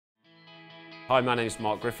Hi, my name is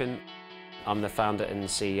Mark Griffin. I'm the founder and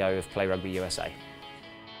CEO of Play Rugby USA.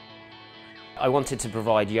 I wanted to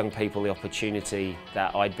provide young people the opportunity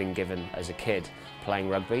that I'd been given as a kid playing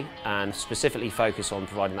rugby, and specifically focus on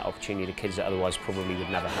providing that opportunity to kids that otherwise probably would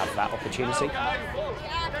never have that opportunity.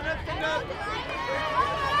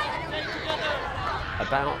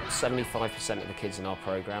 About 75% of the kids in our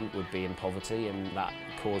programme would be in poverty, and that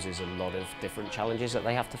causes a lot of different challenges that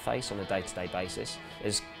they have to face on a day-to-day basis.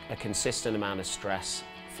 There's a consistent amount of stress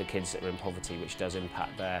for kids that are in poverty, which does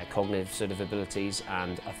impact their cognitive abilities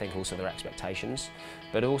and I think also their expectations.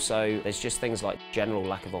 But also there's just things like general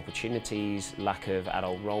lack of opportunities, lack of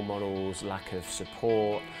adult role models, lack of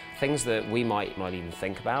support, things that we might not even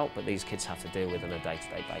think about, but these kids have to deal with on a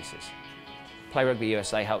day-to-day basis. Play Rugby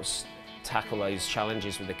USA helps tackle those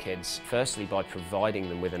challenges with the kids, firstly by providing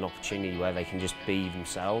them with an opportunity where they can just be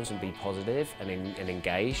themselves and be positive and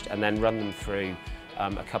engaged, and then run them through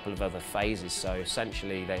a couple of other phases. So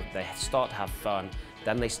essentially they start to have fun,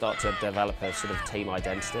 then they start to develop a sort of team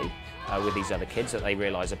identity with these other kids that they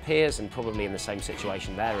realise are peers and probably in the same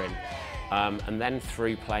situation they're in. And then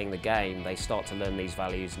through playing the game, they start to learn these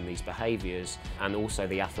values and these behaviours, and also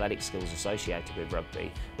the athletic skills associated with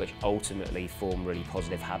rugby, which ultimately form really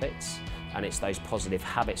positive habits. And it's those positive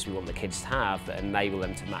habits we want the kids to have that enable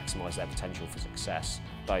them to maximise their potential for success,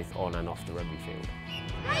 both on and off the rugby field.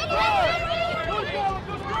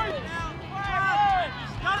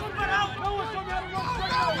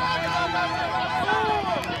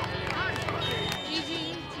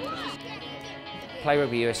 Play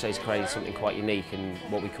Rugby USA has created something quite unique in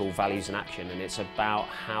what we call values in action, and it's about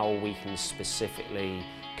how we can specifically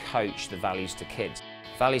coach the values to kids.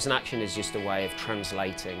 Values in action is just a way of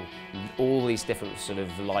translating all these different sort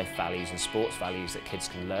of life values and sports values that kids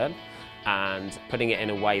can learn, and putting it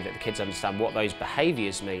in a way that the kids understand what those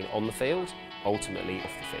behaviours mean on the field, ultimately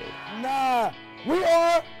off the field. Nah, we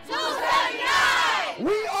are 279!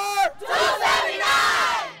 We are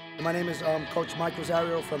 279! My name is Coach Mike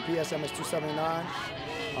Rosario from PSMS 279.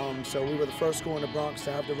 So we were the first school in the Bronx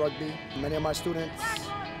to have the rugby. Many of my students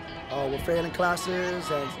were failing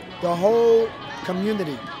classes, and the whole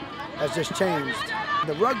community has just changed.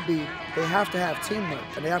 The rugby, they have to have teamwork,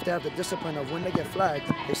 and they have to have the discipline of when they get flagged,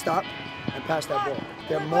 they stop and pass that ball.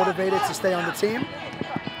 They're motivated to stay on the team,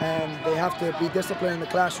 and they have to be disciplined in the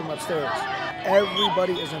classroom upstairs.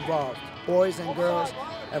 Everybody is involved, boys and girls.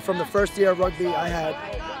 And from the first year of rugby, I had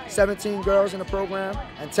 17 girls in the program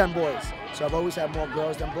and 10 boys. So I've always had more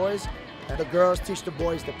girls than boys. And the girls teach the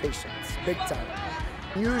boys the patience, big time.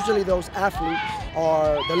 Usually those athletes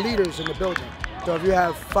are the leaders in the building. So if you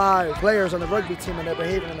have 5 players on the rugby team and they're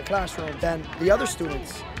behaving in the classroom, then the other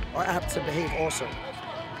students are apt to behave also.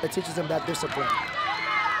 It teaches them that discipline.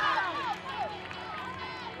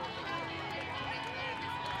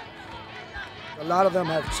 A lot of them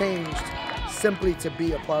have changed simply to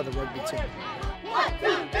be a part of the rugby team. 1,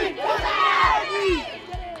 2, 3, 4,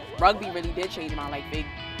 Rugby really did change my life. It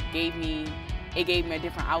gave me a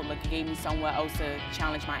different outlook. It gave me somewhere else to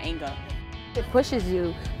challenge my anger. It pushes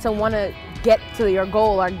you to want to get to your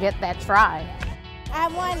goal or get that try. I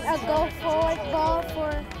want a go forward goal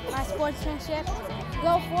for my sportsmanship.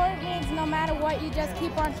 Go forward means no matter what, you just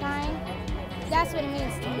keep on trying. That's what it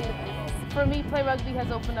means to me. For me, Play Rugby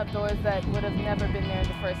has opened up doors that would have never been there in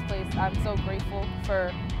the first place. I'm so grateful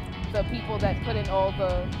for the people that put in all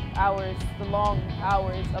the hours, the long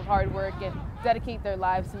hours of hard work, and dedicate their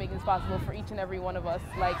lives to make this possible for each and every one of us.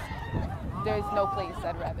 Like, there's no place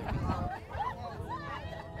I'd rather be.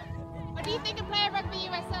 What do you think of Play Rugby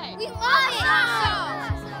USA? We love it!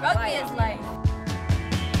 Rugby is life.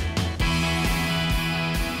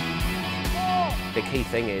 The key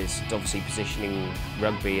thing is obviously positioning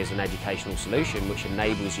rugby as an educational solution which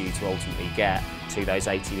enables you to ultimately get to those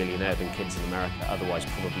 80 million urban kids in America that otherwise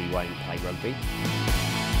probably won't play rugby.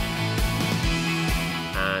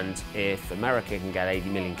 And if America can get 80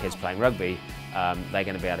 million kids playing rugby, they're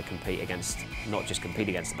going to be able to compete against, not just compete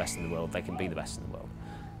against the best in the world, they can be the best in the world.